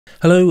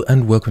Hello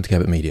and welcome to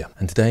Abbitt Media,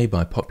 and today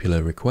by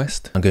popular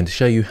request I'm going to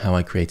show you how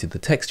I created the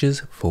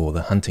textures for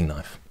the hunting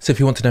knife. So if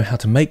you want to know how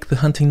to make the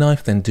hunting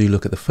knife, then do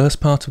look at the first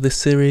part of this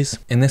series.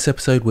 In this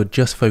episode we're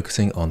just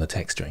focusing on the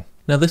texturing.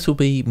 Now this will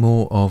be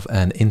more of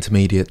an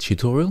intermediate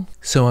tutorial,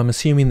 so I'm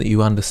assuming that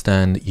you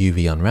understand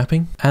UV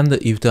unwrapping and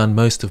that you've done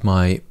most of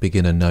my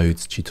beginner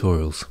nodes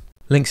tutorials.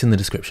 Links in the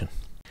description.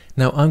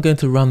 Now I'm going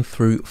to run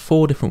through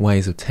 4 different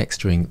ways of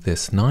texturing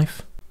this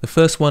knife. The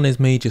first one is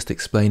me just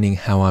explaining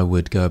how I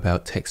would go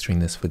about texturing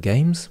this for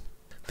games.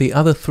 The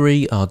other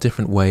 3 are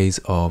different ways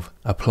of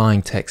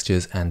applying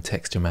textures and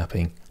texture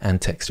mapping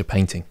and texture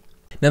painting.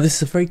 Now this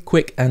is a very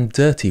quick and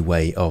dirty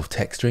way of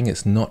texturing.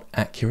 It's not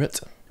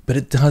accurate, but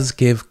it does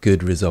give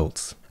good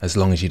results as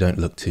long as you don't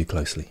look too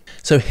closely.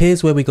 So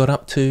here's where we got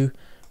up to.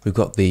 We've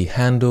got the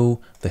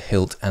handle, the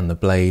hilt and the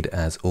blade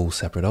as all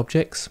separate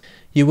objects.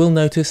 You will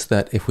notice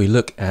that if we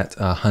look at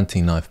our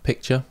hunting knife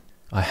picture,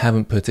 I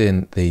haven't put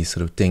in these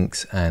sort of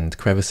dinks and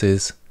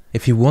crevices.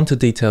 If you want a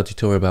detailed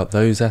tutorial about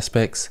those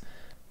aspects,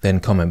 then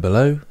comment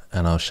below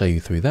and I'll show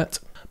you through that.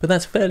 But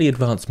that's fairly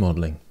advanced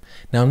modeling.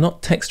 Now I'm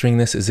not texturing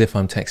this as if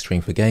I'm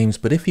texturing for games,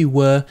 but if you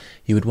were,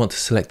 you would want to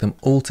select them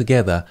all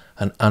together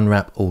and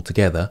unwrap all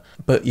together,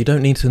 but you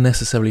don't need to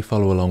necessarily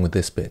follow along with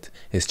this bit.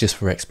 It's just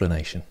for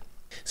explanation.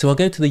 So I'll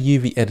go to the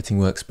UV editing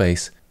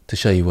workspace to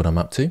show you what I'm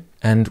up to.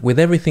 And with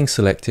everything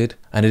selected,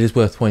 and it is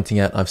worth pointing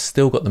out I've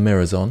still got the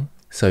mirrors on.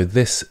 So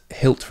this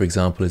hilt, for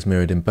example, is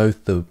mirrored in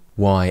both the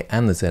Y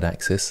and the Z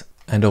axis,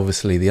 and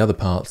obviously the other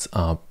parts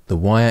are the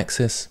Y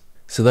axis.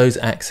 So those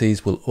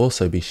axes will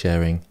also be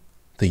sharing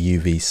the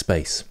UV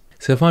space.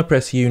 So if I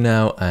press U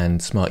now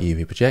and Smart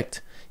UV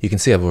Project, you can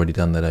see I've already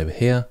done that over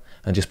here,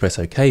 and just press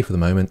OK for the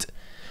moment.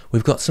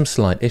 We've got some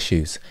slight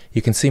issues.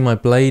 You can see my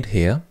blade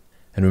here,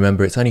 and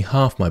remember it's only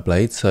half my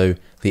blade, so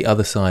the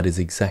other side is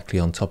exactly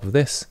on top of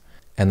this,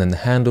 and then the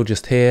handle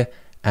just here,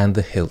 and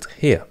the hilt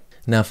here.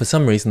 Now for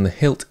some reason the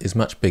hilt is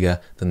much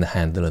bigger than the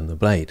handle and the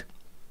blade.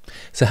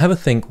 So have a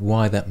think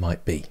why that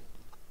might be.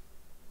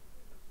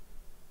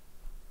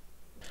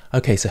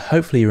 Okay, so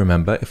hopefully you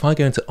remember, if I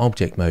go into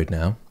object mode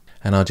now,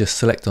 and I'll just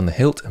select on the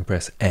hilt and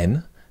press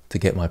N to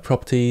get my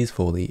properties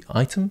for the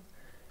item,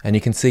 and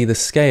you can see the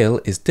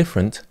scale is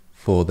different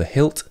for the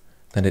hilt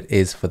than it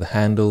is for the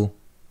handle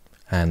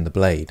and the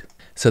blade.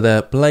 So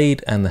the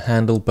blade and the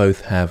handle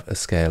both have a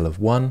scale of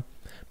 1,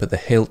 but the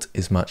hilt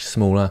is much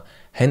smaller,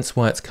 hence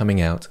why it's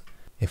coming out,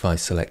 if I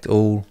select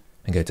all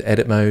and go to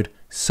edit mode,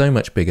 so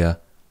much bigger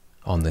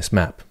on this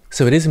map.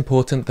 So it is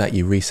important that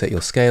you reset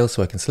your scale,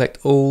 so I can select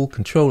all,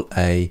 Control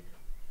A,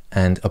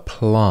 and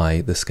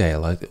apply the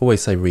scale. I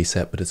always say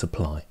reset, but it's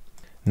apply.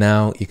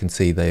 Now you can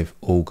see they've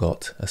all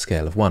got a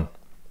scale of 1.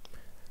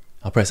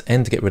 I'll press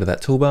N to get rid of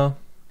that toolbar,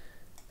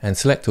 and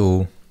select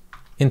all,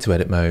 into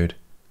edit mode,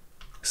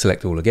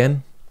 select all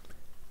again,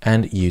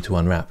 and U to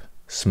unwrap,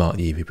 Smart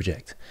UV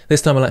Project.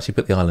 This time I'll actually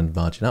put the island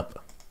margin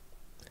up,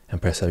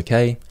 and press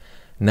OK.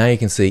 Now you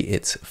can see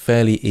it's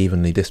fairly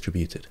evenly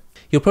distributed.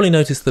 You'll probably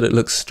notice that it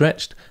looks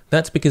stretched.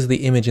 That's because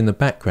the image in the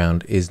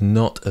background is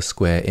not a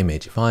square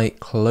image. If I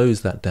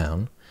close that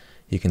down,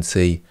 you can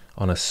see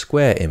on a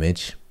square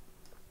image,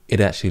 it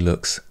actually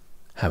looks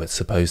how it's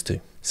supposed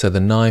to. So the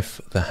knife,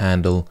 the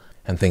handle,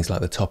 and things like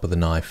the top of the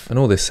knife, and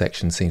all this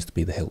section seems to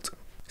be the hilt.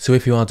 So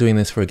if you are doing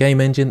this for a game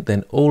engine,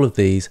 then all of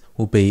these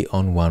will be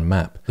on one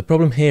map. The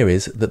problem here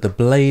is that the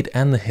blade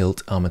and the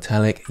hilt are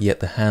metallic, yet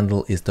the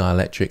handle is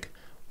dielectric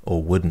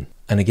or wooden.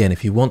 And again,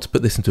 if you want to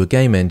put this into a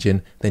game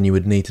engine, then you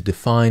would need to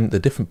define the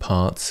different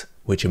parts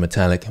which are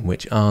metallic and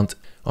which aren't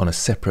on a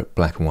separate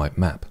black and white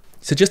map.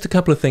 So just a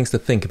couple of things to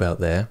think about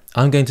there.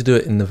 I'm going to do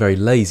it in a very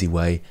lazy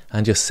way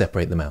and just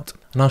separate them out.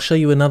 And I'll show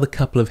you another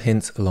couple of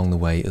hints along the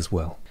way as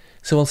well.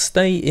 So I'll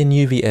stay in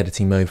UV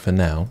editing mode for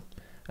now,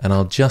 and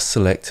I'll just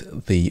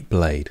select the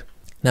blade.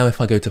 Now if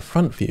I go to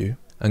front view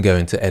and go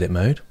into edit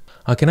mode,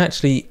 I can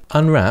actually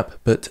unwrap,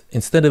 but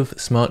instead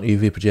of Smart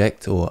UV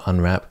Project or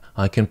unwrap,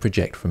 I can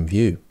project from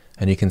view.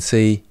 And you can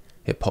see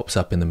it pops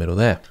up in the middle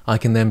there. I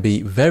can then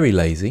be very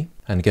lazy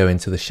and go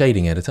into the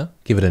shading editor,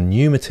 give it a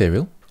new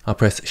material. I'll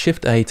press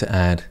Shift A to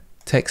add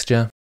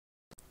texture,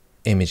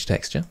 image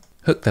texture,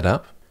 hook that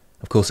up.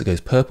 Of course it goes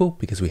purple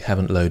because we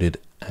haven't loaded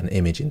an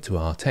image into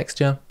our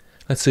texture.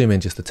 Let's zoom in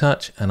just a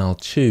touch and I'll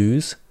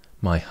choose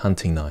my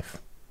hunting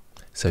knife.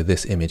 So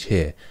this image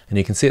here, and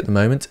you can see at the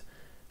moment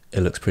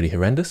it looks pretty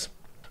horrendous.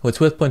 Well, it's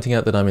worth pointing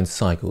out that I'm in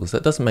cycles.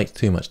 That doesn't make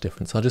too much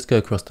difference. I'll just go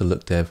across to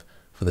look dev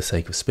for the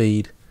sake of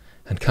speed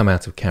and come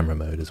out of camera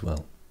mode as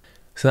well.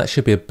 So that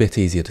should be a bit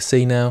easier to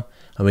see now,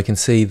 and we can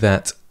see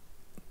that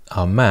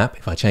our map,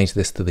 if I change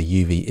this to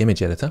the UV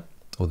image editor,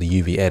 or the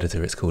UV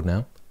editor it's called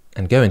now,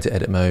 and go into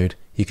edit mode,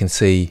 you can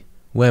see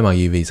where my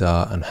UVs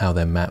are and how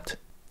they're mapped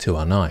to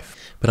our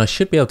knife. But I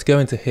should be able to go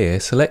into here,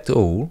 select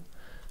all,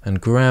 and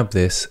grab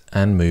this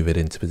and move it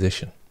into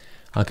position.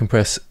 I can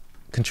press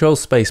Control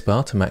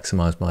Spacebar to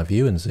maximize my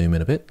view and zoom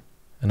in a bit,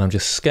 and I'm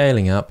just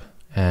scaling up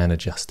and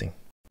adjusting.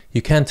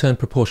 You can turn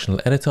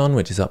proportional edit on,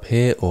 which is up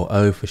here, or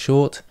O for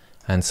short,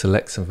 and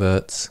select some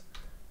verts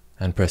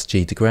and press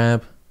G to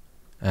grab,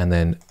 and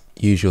then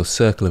use your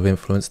circle of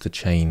influence to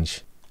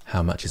change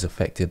how much is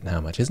affected and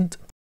how much isn't.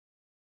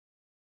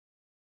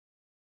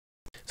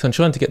 So I'm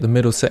trying to get the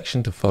middle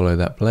section to follow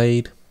that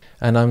blade,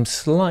 and I'm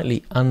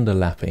slightly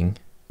underlapping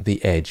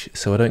the edge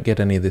so I don't get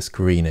any of this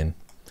green in.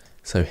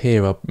 So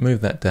here I'll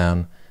move that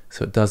down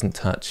so it doesn't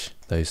touch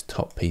those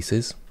top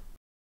pieces.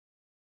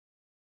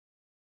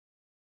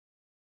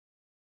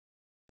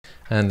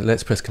 And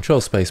let's press Control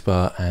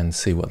Spacebar and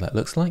see what that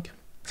looks like.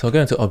 So I'll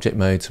go into object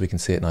mode so we can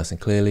see it nice and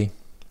clearly.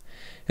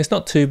 It's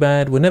not too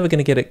bad. We're never going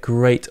to get it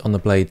great on the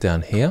blade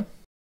down here.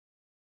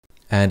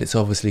 And it's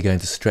obviously going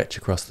to stretch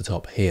across the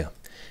top here.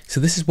 So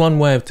this is one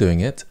way of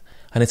doing it,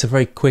 and it's a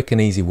very quick and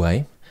easy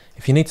way.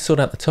 If you need to sort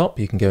out the top,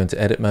 you can go into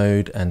edit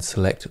mode and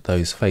select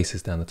those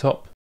faces down the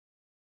top.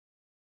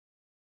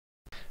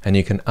 And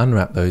you can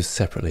unwrap those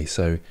separately.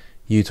 So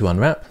U to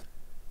unwrap,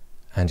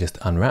 and just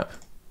unwrap.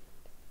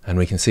 And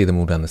we can see them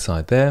all down the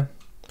side there.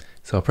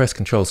 So I'll press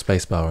Control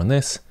Spacebar on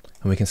this,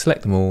 and we can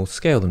select them all,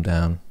 scale them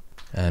down,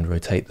 and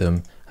rotate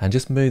them, and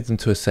just move them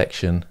to a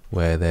section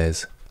where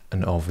there's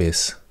an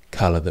obvious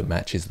color that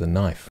matches the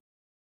knife.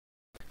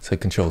 So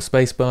Control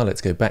Spacebar,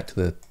 let's go back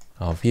to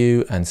our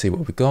view and see what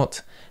we've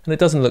got. And it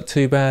doesn't look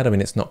too bad. I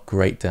mean, it's not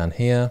great down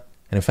here.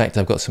 And in fact,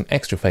 I've got some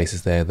extra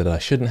faces there that I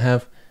shouldn't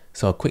have.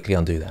 So I'll quickly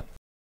undo that.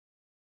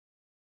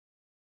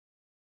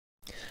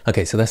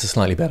 Okay, so that's a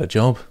slightly better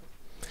job.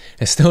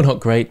 It's still not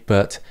great,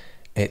 but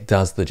it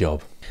does the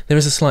job. There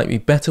is a slightly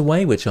better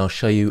way, which I'll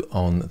show you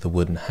on the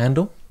wooden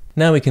handle.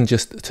 Now we can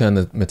just turn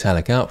the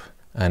metallic up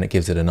and it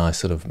gives it a nice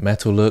sort of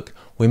metal look.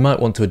 We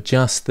might want to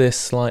adjust this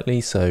slightly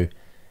so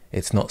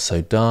it's not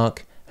so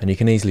dark, and you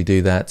can easily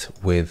do that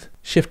with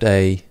Shift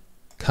A,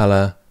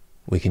 color.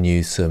 We can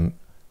use some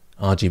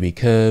RGB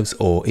curves,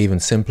 or even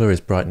simpler is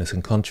brightness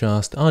and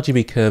contrast.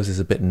 RGB curves is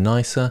a bit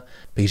nicer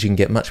because you can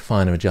get much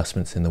finer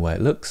adjustments in the way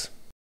it looks.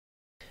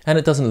 And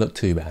it doesn't look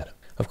too bad.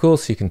 Of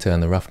course, you can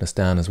turn the roughness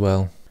down as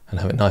well and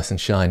have it nice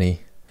and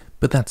shiny,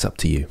 but that's up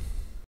to you.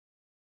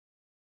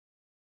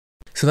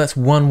 So that's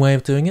one way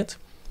of doing it.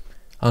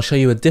 I'll show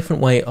you a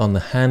different way on the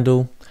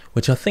handle,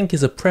 which I think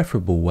is a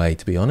preferable way,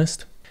 to be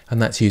honest.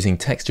 And that's using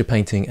texture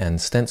painting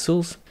and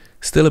stencils.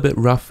 Still a bit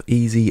rough,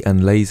 easy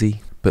and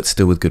lazy, but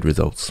still with good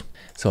results.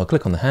 So I'll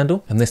click on the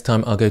handle, and this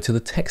time I'll go to the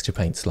texture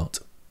paint slot.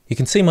 You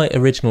can see my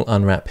original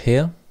unwrap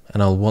here,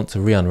 and I'll want to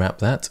re-unwrap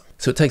that.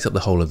 So it takes up the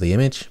whole of the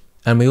image.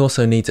 And we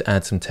also need to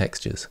add some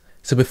textures.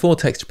 So before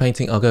texture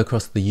painting, I'll go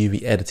across to the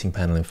UV editing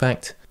panel. In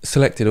fact,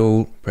 select it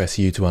all, press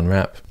U to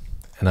unwrap,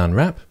 and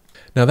unwrap.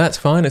 Now that's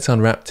fine, it's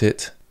unwrapped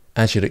it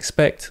as you'd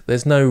expect.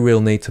 There's no real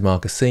need to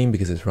mark a seam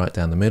because it's right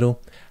down the middle.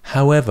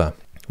 However,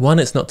 one,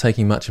 it's not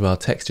taking much of our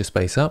texture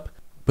space up,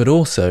 but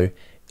also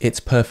it's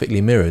perfectly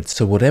mirrored.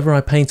 So whatever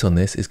I paint on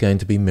this is going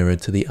to be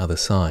mirrored to the other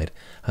side.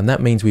 And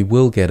that means we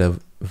will get a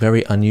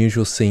very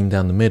unusual seam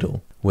down the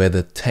middle where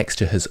the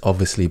texture has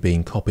obviously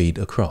been copied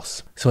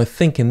across. So I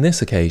think in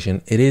this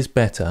occasion, it is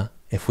better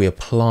if we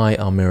apply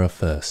our mirror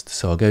first.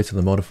 So I'll go to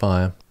the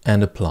modifier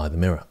and apply the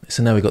mirror.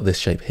 So now we've got this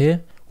shape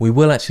here. We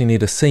will actually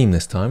need a seam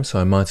this time, so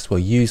I might as well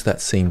use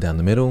that seam down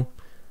the middle.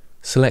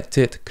 Select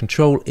it,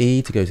 Control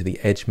E to go to the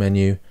edge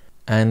menu,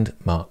 and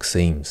mark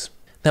seams.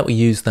 That will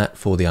use that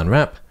for the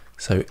unwrap.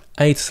 So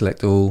A to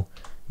select all,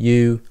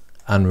 U,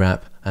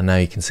 unwrap, and now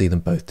you can see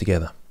them both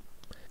together.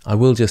 I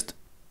will just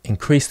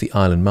increase the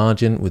island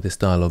margin with this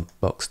dialog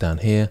box down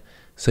here.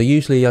 So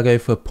usually I go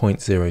for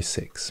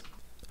 0.06,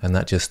 and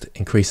that just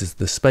increases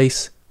the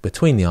space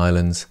between the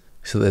islands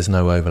so there's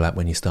no overlap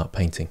when you start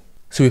painting.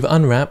 So we've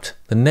unwrapped.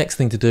 The next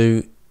thing to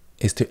do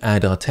is to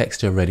add our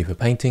texture ready for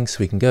painting. So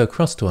we can go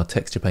across to our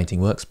texture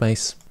painting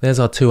workspace. There's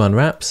our two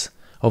unwraps.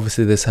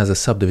 Obviously this has a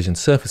subdivision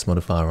surface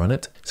modifier on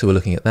it, so we're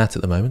looking at that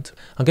at the moment.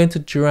 I'm going to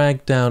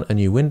drag down a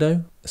new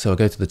window. So I'll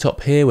go to the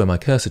top here where my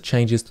cursor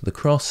changes to the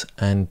cross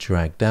and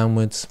drag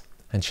downwards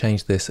and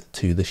change this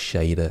to the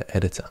shader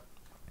editor.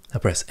 I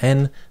press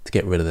N to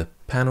get rid of the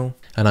panel,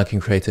 and I can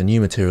create a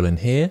new material in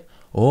here,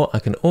 or I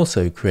can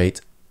also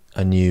create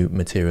a new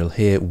material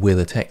here with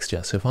a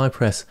texture. So if I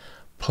press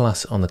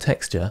plus on the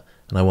texture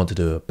and I want to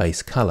do a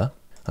base color,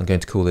 I'm going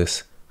to call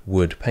this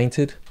wood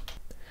painted.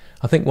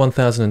 I think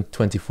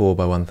 1024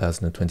 by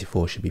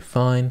 1024 should be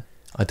fine.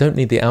 I don't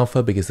need the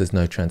alpha because there's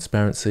no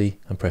transparency,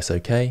 and press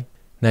OK.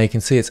 Now you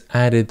can see it's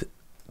added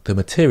the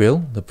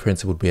material, the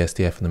principled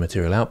BSDF and the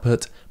material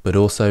output, but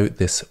also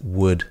this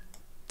wood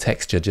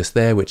texture just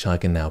there, which I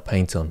can now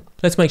paint on.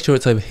 Let's make sure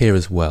it's over here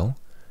as well.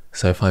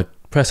 So if I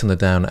press on the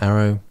down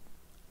arrow,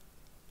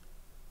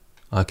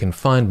 I can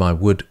find my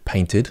wood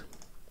painted,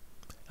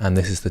 and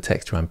this is the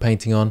texture I'm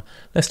painting on.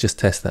 Let's just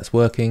test that's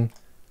working,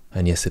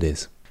 and yes it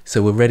is.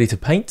 So we're ready to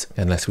paint,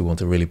 unless we want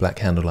a really black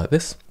handle like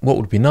this. What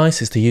would be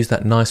nice is to use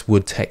that nice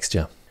wood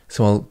texture.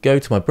 So I'll go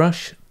to my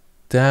brush,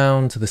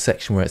 down to the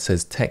section where it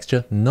says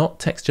texture, not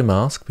texture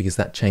mask, because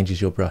that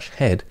changes your brush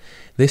head.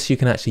 This you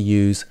can actually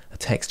use a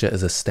texture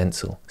as a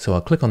stencil. So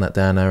I'll click on that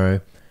down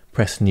arrow,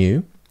 press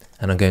new,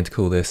 and I'm going to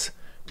call this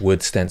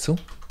wood stencil.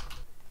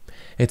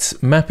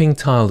 It's mapping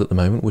tiled at the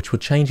moment, which will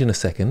change in a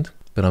second,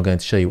 but I'm going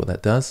to show you what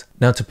that does.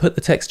 Now to put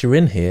the texture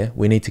in here,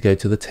 we need to go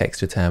to the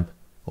texture tab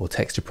or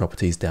texture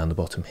properties down the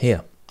bottom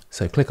here.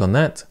 So click on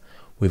that.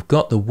 We've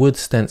got the wood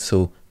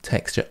stencil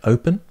texture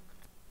open.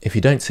 If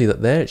you don't see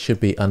that there, it should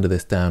be under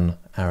this down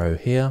arrow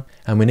here.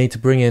 And we need to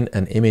bring in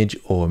an image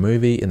or a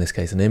movie, in this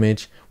case an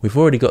image. We've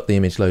already got the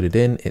image loaded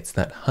in. It's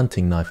that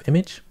hunting knife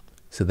image.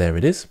 So there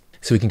it is.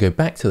 So we can go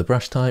back to the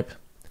brush type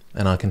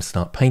and I can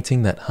start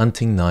painting that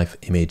hunting knife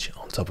image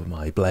on top of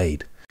my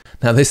blade.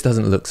 Now this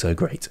doesn't look so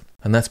great,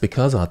 and that's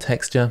because our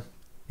texture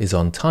is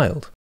on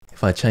tiled.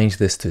 If I change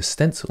this to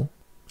stencil,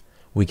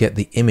 we get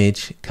the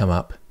image come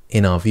up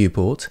in our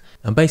viewport,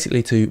 and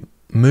basically to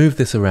move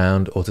this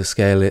around or to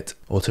scale it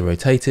or to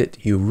rotate it,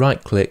 you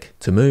right click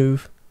to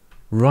move,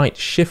 right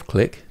shift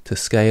click to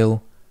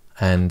scale,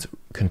 and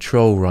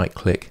control right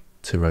click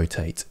to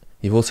rotate.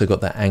 You've also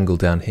got that angle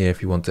down here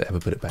if you want to ever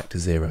put it back to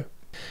 0.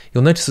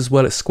 You'll notice as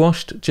well it's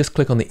squashed. Just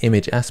click on the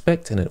image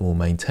aspect and it will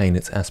maintain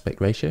its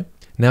aspect ratio.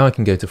 Now I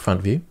can go to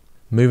front view,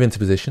 move into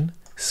position,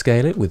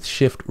 scale it with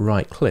shift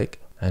right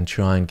click and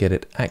try and get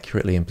it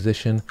accurately in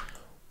position,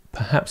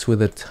 perhaps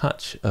with a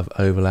touch of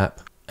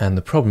overlap. And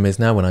the problem is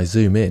now when I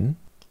zoom in,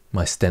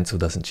 my stencil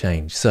doesn't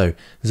change. So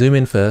zoom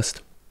in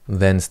first,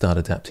 then start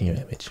adapting your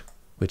image,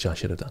 which I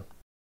should have done.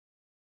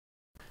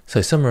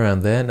 So somewhere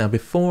around there. Now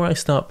before I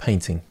start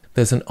painting,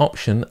 there's an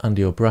option under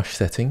your brush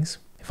settings.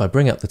 If I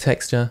bring up the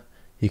texture,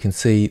 you can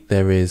see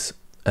there is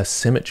a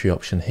symmetry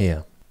option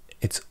here.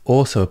 It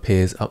also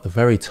appears up the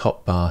very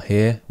top bar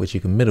here, which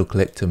you can middle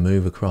click to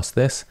move across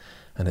this,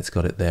 and it's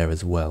got it there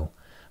as well.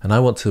 And I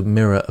want to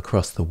mirror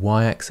across the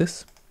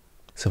y-axis.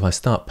 So if I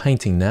start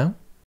painting now,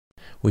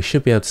 we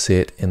should be able to see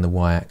it in the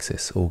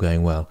y-axis, all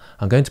going well.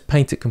 I'm going to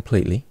paint it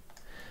completely.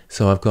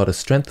 So I've got a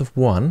strength of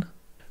 1.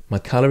 My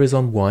color is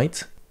on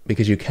white,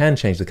 because you can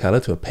change the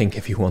color to a pink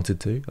if you wanted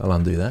to. I'll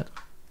undo that.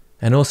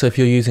 And also if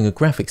you're using a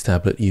graphics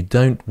tablet, you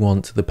don't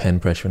want the pen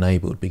pressure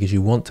enabled because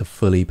you want to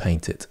fully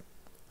paint it,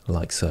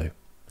 like so.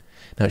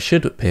 Now it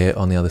should appear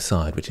on the other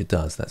side, which it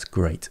does, that's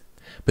great.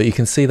 But you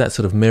can see that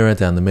sort of mirror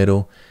down the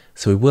middle,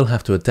 so we will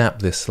have to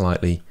adapt this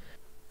slightly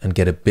and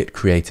get a bit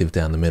creative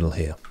down the middle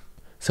here.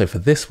 So for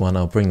this one,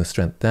 I'll bring the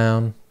strength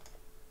down,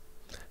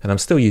 and I'm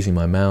still using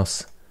my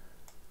mouse,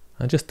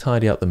 and just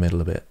tidy up the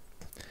middle a bit.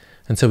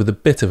 And so with a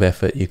bit of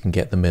effort, you can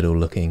get the middle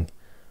looking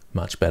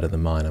much better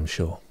than mine, I'm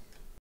sure.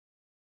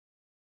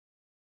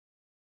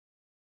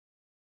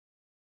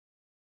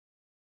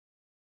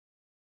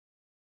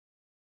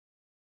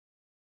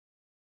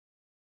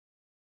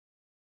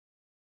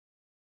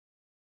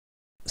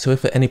 So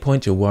if at any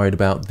point you're worried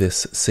about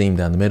this seam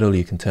down the middle,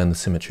 you can turn the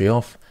symmetry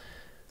off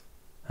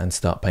and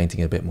start painting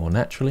it a bit more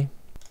naturally.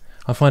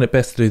 I find it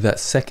best to do that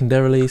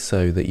secondarily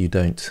so that you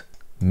don't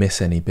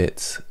miss any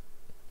bits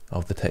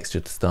of the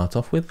texture to start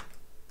off with.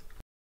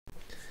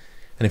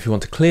 And if you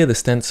want to clear the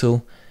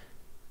stencil,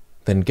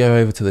 then go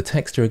over to the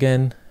texture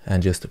again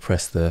and just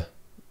press the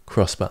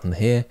cross button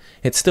here.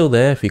 It's still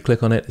there. If you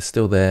click on it, it's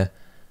still there,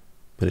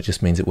 but it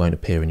just means it won't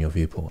appear in your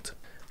viewport.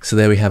 So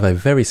there we have a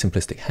very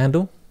simplistic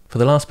handle. For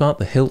the last part,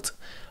 the hilt,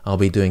 I'll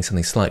be doing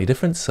something slightly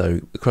different.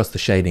 So across the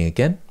shading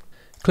again,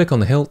 click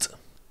on the hilt.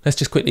 Let's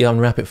just quickly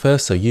unwrap it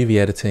first. So UV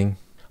editing.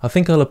 I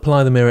think I'll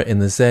apply the mirror in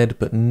the Z,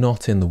 but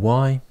not in the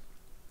Y.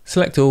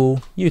 Select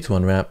all, U to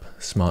unwrap,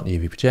 Smart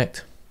UV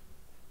project.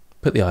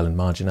 Put the island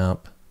margin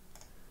up,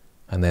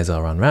 and there's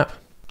our unwrap.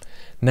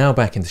 Now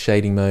back into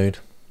shading mode,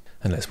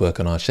 and let's work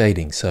on our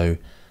shading. So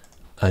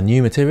a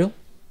new material,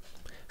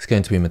 it's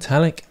going to be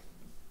metallic.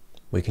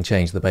 We can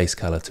change the base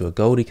color to a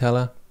goldy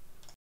color,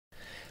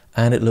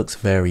 and it looks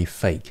very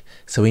fake.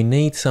 So we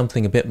need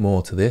something a bit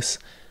more to this.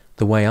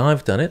 The way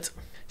I've done it,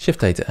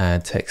 Shift A to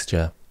add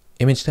texture,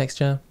 image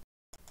texture,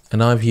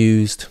 and I've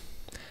used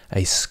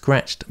a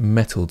scratched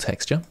metal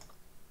texture,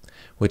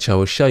 which I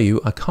will show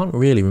you. I can't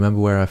really remember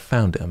where I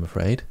found it, I'm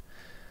afraid,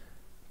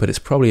 but it's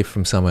probably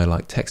from somewhere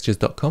like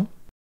textures.com.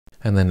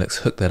 And then let's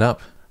hook that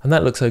up, and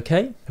that looks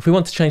okay. If we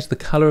want to change the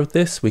color of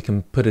this, we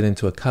can put it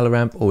into a color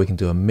ramp, or we can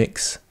do a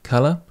mix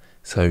color.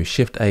 So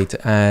Shift A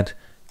to add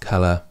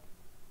color,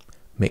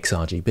 mix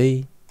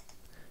RGB,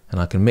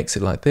 and I can mix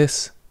it like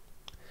this.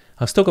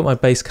 I've still got my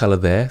base color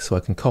there, so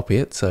I can copy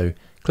it. So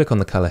click on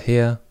the color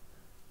here,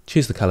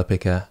 choose the color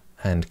picker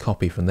and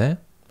copy from there,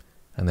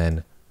 and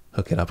then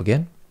hook it up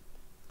again.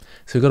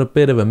 So we've got a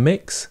bit of a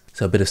mix,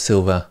 so a bit of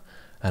silver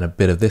and a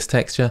bit of this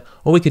texture,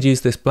 or we could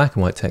use this black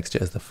and white texture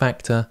as the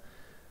factor,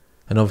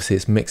 and obviously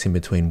it's mixing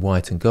between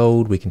white and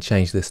gold. We can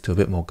change this to a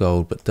bit more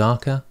gold but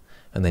darker,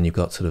 and then you've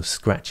got sort of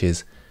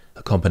scratches,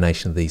 a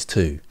combination of these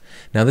two.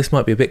 Now this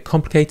might be a bit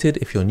complicated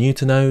if you're new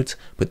to nodes,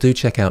 but do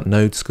check out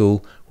Node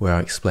School where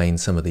I explain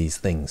some of these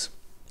things.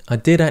 I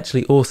did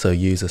actually also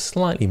use a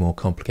slightly more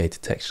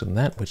complicated texture than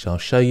that, which I'll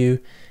show you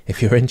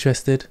if you're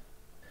interested.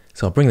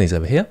 So I'll bring these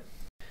over here.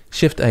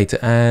 Shift A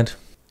to add,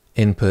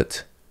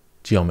 input,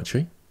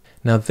 geometry.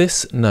 Now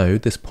this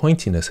node, this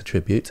pointiness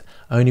attribute,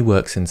 only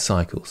works in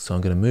cycles. So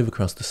I'm going to move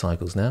across the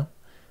cycles now.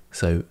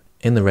 So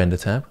in the render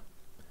tab,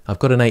 I've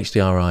got an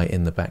HDRI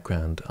in the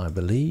background, I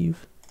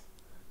believe.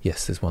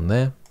 Yes, there's one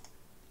there.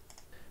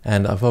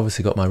 And I've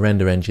obviously got my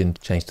render engine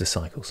changed to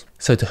cycles.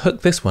 So to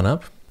hook this one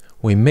up,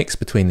 we mix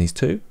between these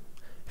two.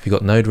 If you've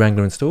got Node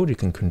Wrangler installed, you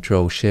can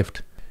Control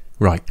Shift,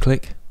 right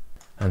click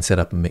and set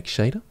up a mix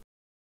shader.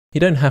 You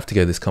don't have to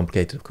go this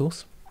complicated, of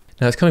course.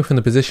 Now it's coming from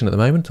the position at the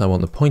moment. I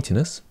want the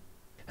pointiness,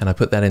 and I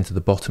put that into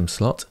the bottom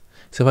slot.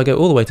 So if I go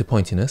all the way to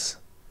pointiness,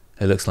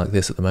 it looks like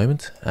this at the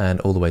moment, and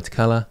all the way to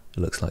color,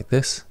 it looks like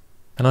this.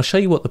 And I'll show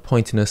you what the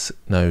pointiness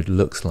node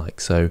looks like.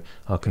 So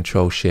I'll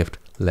Control Shift,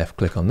 left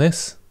click on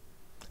this,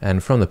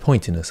 and from the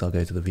pointiness, I'll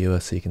go to the viewer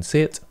so you can see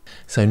it.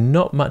 So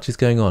not much is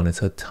going on.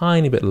 It's a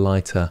tiny bit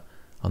lighter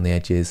on the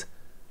edges,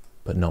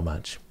 but not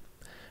much.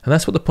 And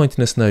that's what the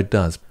pointiness node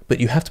does,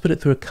 but you have to put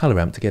it through a color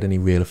ramp to get any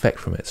real effect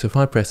from it. So if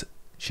I press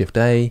Shift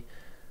A,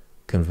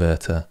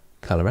 Converter,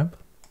 Color Ramp,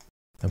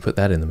 and put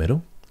that in the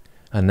middle.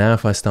 And now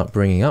if I start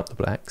bringing up the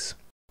blacks,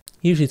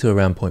 usually to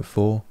around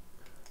 0.4,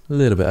 a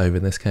little bit over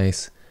in this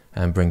case,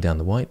 and bring down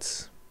the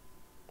whites,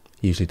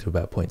 usually to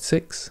about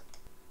 0.6.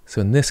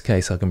 So in this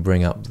case, I can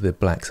bring up the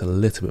blacks a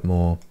little bit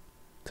more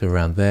to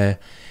around there.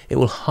 It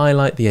will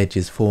highlight the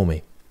edges for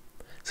me.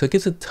 So it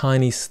gives a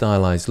tiny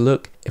stylized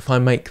look. If I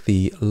make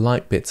the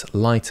light bits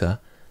lighter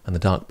and the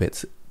dark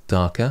bits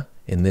darker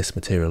in this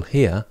material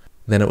here,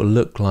 then it will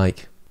look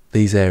like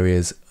these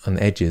areas and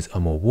edges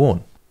are more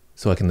worn.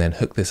 So I can then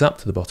hook this up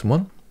to the bottom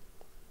one.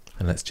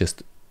 And let's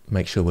just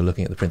make sure we're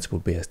looking at the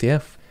principled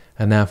BSDF.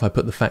 And now if I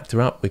put the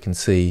factor up, we can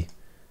see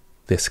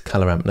this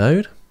color ramp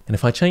node. And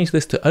if I change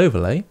this to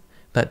overlay,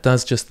 that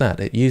does just that.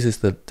 It uses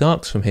the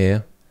darks from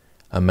here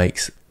and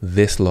makes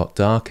this lot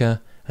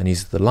darker, and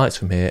uses the lights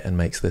from here and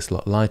makes this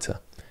lot lighter.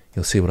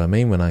 You'll see what I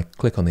mean when I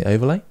click on the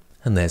overlay,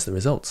 and there's the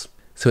results.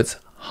 So it's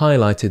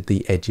highlighted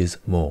the edges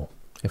more.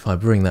 If I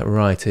bring that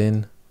right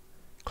in,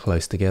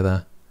 close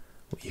together,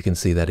 you can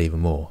see that even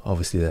more.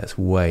 Obviously that's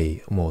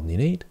way more than you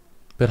need,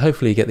 but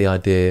hopefully you get the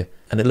idea,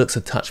 and it looks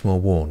a touch more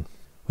worn.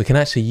 We can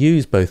actually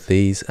use both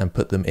these and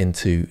put them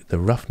into the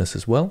roughness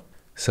as well.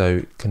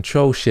 So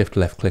Control Shift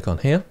left click on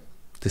here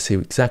to see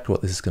exactly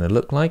what this is going to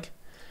look like.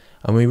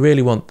 And we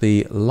really want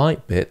the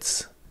light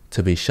bits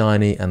to be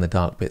shiny and the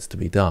dark bits to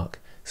be dark.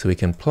 So we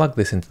can plug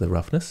this into the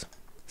roughness,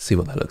 see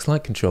what that looks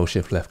like. Control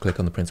Shift left click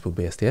on the principled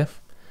BSDF,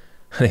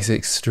 and it's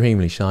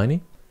extremely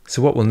shiny.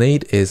 So what we'll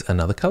need is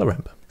another color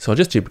ramp. So I'll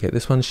just duplicate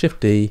this one,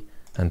 Shift D,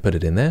 and put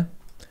it in there.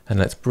 And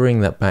let's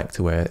bring that back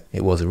to where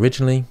it was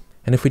originally.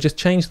 And if we just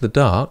change the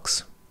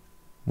darks,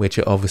 which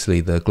are obviously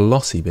the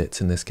glossy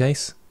bits in this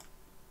case,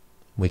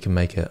 we can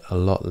make it a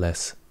lot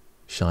less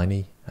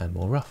shiny and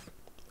more rough.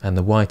 And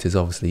the white is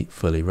obviously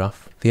fully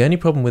rough. The only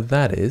problem with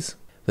that is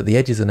that the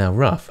edges are now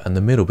rough and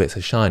the middle bits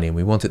are shiny, and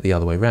we want it the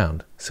other way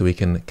around. So we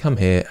can come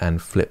here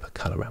and flip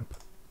color ramp.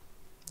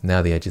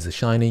 Now the edges are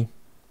shiny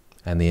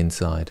and the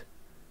inside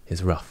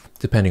is rough.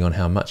 Depending on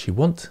how much you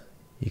want,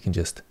 you can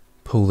just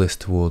pull this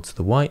towards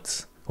the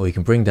whites, or you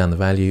can bring down the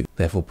value,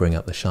 therefore bring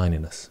up the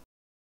shininess.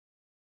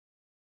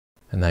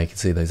 And now you can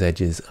see those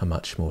edges are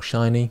much more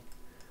shiny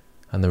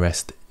and the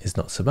rest is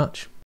not so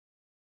much.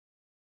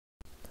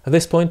 At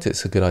this point,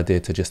 it's a good idea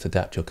to just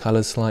adapt your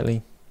colors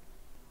slightly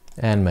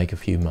and make a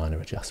few minor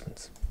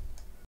adjustments.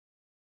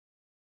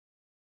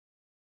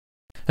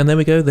 And there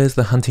we go, there's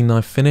the hunting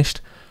knife finished.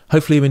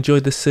 Hopefully you've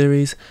enjoyed this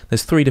series.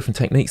 There's 3 different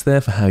techniques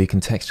there for how you can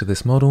texture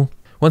this model.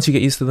 Once you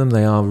get used to them,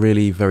 they are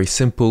really very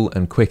simple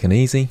and quick and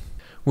easy,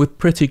 with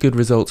pretty good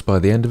results by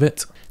the end of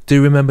it.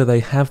 Do remember they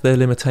have their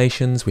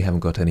limitations. We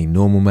haven't got any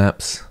normal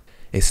maps.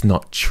 It's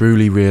not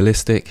truly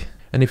realistic.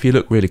 And if you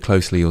look really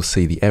closely, you'll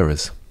see the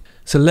errors.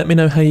 So let me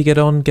know how you get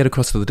on, get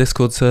across to the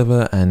Discord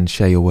server and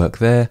share your work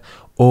there,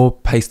 or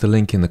paste a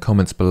link in the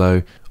comments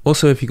below.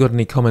 Also, if you've got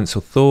any comments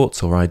or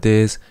thoughts or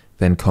ideas,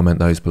 then comment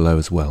those below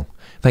as well.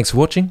 Thanks for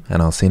watching,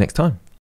 and I'll see you next time.